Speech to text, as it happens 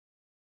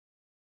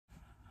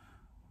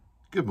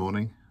Good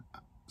morning.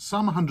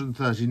 Psalm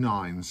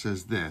 139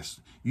 says this: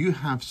 "You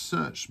have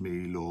searched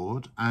me,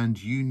 Lord,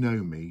 and you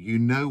know me. You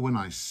know when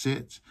I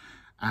sit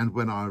and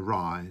when I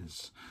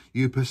rise.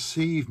 You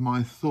perceive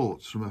my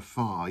thoughts from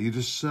afar. You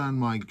discern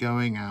my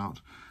going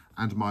out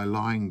and my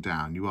lying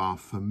down. You are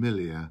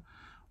familiar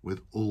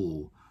with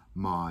all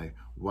my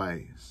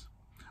ways."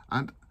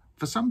 And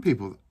for some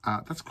people,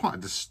 that's quite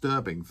a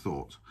disturbing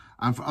thought.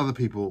 And for other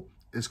people,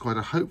 it's quite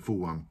a hopeful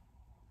one.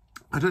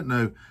 I don't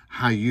know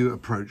how you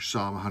approach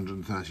Psalm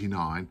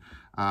 139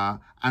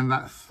 and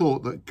that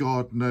thought that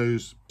God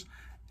knows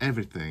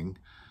everything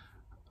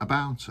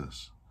about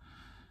us.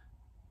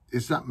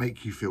 Does that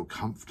make you feel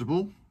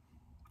comfortable,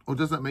 or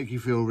does that make you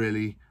feel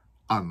really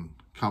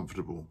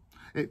uncomfortable?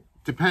 It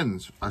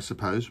depends, I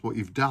suppose, what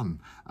you've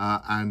done,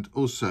 and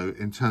also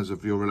in terms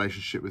of your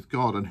relationship with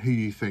God and who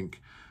you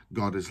think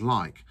God is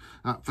like.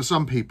 For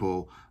some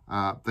people,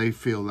 they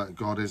feel that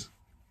God is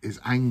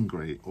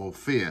angry or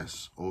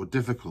fierce or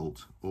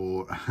difficult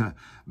or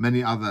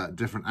many other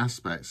different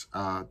aspects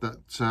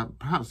that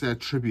perhaps they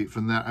attribute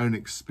from their own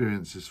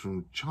experiences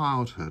from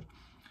childhood.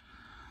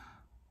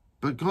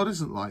 But God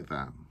isn't like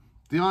that.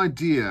 The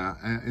idea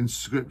in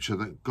Scripture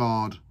that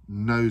God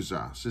knows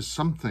us is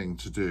something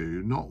to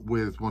do not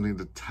with wanting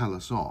to tell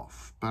us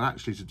off, but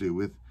actually to do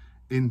with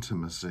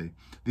intimacy.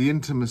 The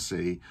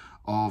intimacy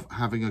of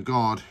having a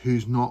God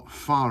who's not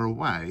far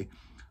away,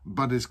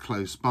 but is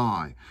close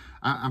by.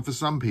 And for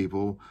some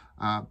people,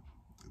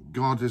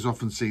 God is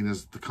often seen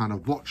as the kind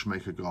of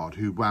watchmaker God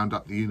who wound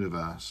up the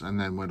universe and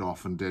then went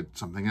off and did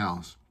something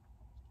else.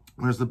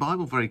 Whereas the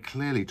Bible very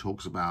clearly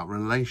talks about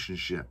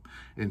relationship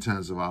in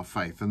terms of our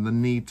faith and the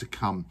need to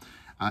come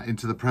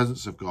into the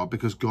presence of God,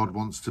 because God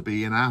wants to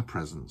be in our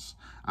presence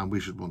and we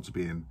should want to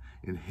be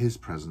in his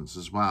presence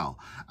as well.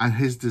 And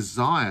his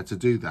desire to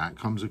do that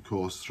comes, of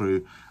course,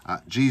 through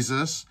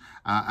Jesus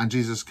and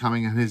Jesus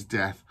coming and his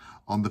death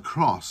on the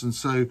cross. And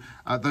so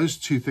those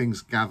two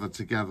things gather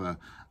together.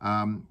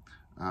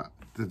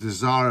 The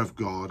desire of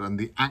God and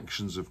the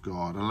actions of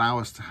God allow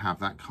us to have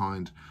that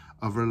kind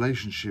of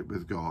relationship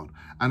with God,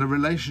 and a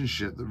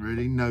relationship that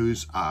really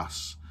knows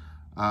us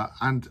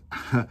and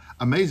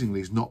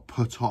amazingly is not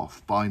put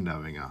off by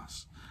knowing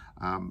us.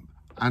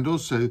 And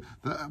also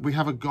that we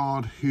have a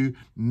God who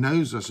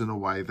knows us in a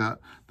way that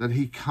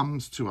he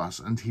comes to us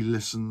and he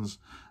listens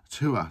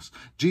to us.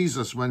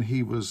 Jesus, when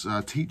he was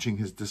teaching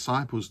his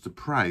disciples to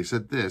pray,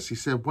 said this. He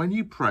said, "When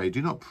you pray,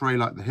 do not pray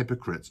like the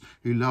hypocrites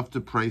who love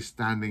to pray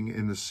standing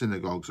in the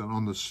synagogues and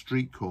on the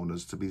street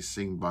corners to be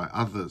seen by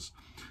others.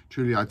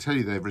 Truly, I tell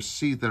you, they've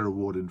received their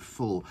reward in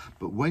full.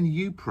 But when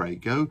you pray,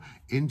 go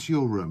into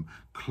your room,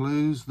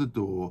 close the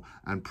door,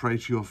 and pray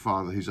to your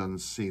Father who's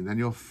unseen. Then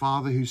your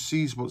Father who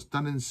sees what's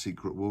done in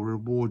secret will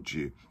reward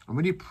you. And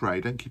when you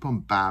pray, don't keep on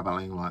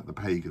babbling like the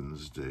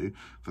pagans do,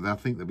 for they'll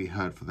think they'll be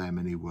heard for their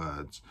many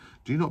words.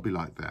 Do not be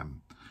like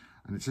them."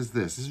 And it says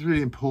this is a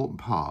really important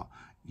part: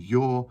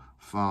 your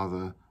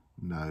Father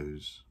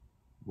knows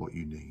what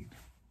you need.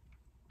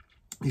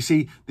 You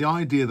see, the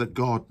idea that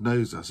God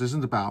knows us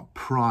isn't about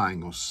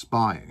prying or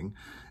spying.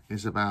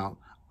 It's about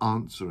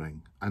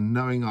answering and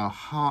knowing our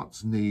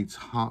heart's needs,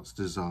 heart's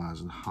desires,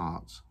 and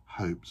heart's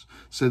hopes.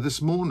 So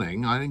this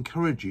morning, I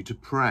encourage you to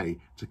pray,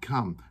 to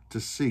come,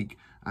 to seek,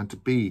 and to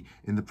be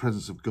in the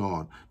presence of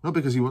God. Not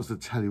because he wants to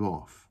tell you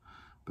off,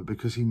 but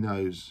because he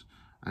knows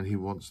and he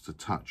wants to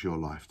touch your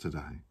life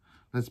today.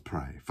 Let's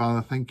pray.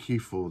 Father, thank you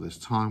for this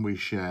time we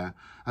share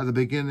at the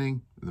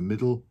beginning, in the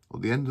middle, or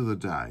the end of the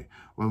day,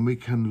 when we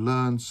can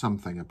learn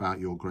something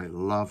about your great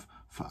love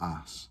for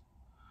us.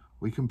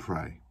 We can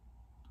pray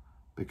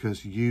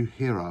because you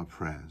hear our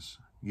prayers,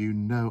 you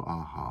know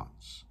our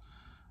hearts,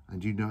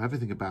 and you know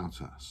everything about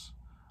us,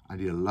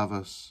 and you love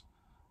us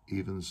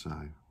even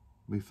so.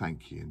 We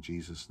thank you in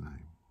Jesus'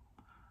 name.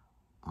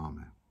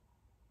 Amen.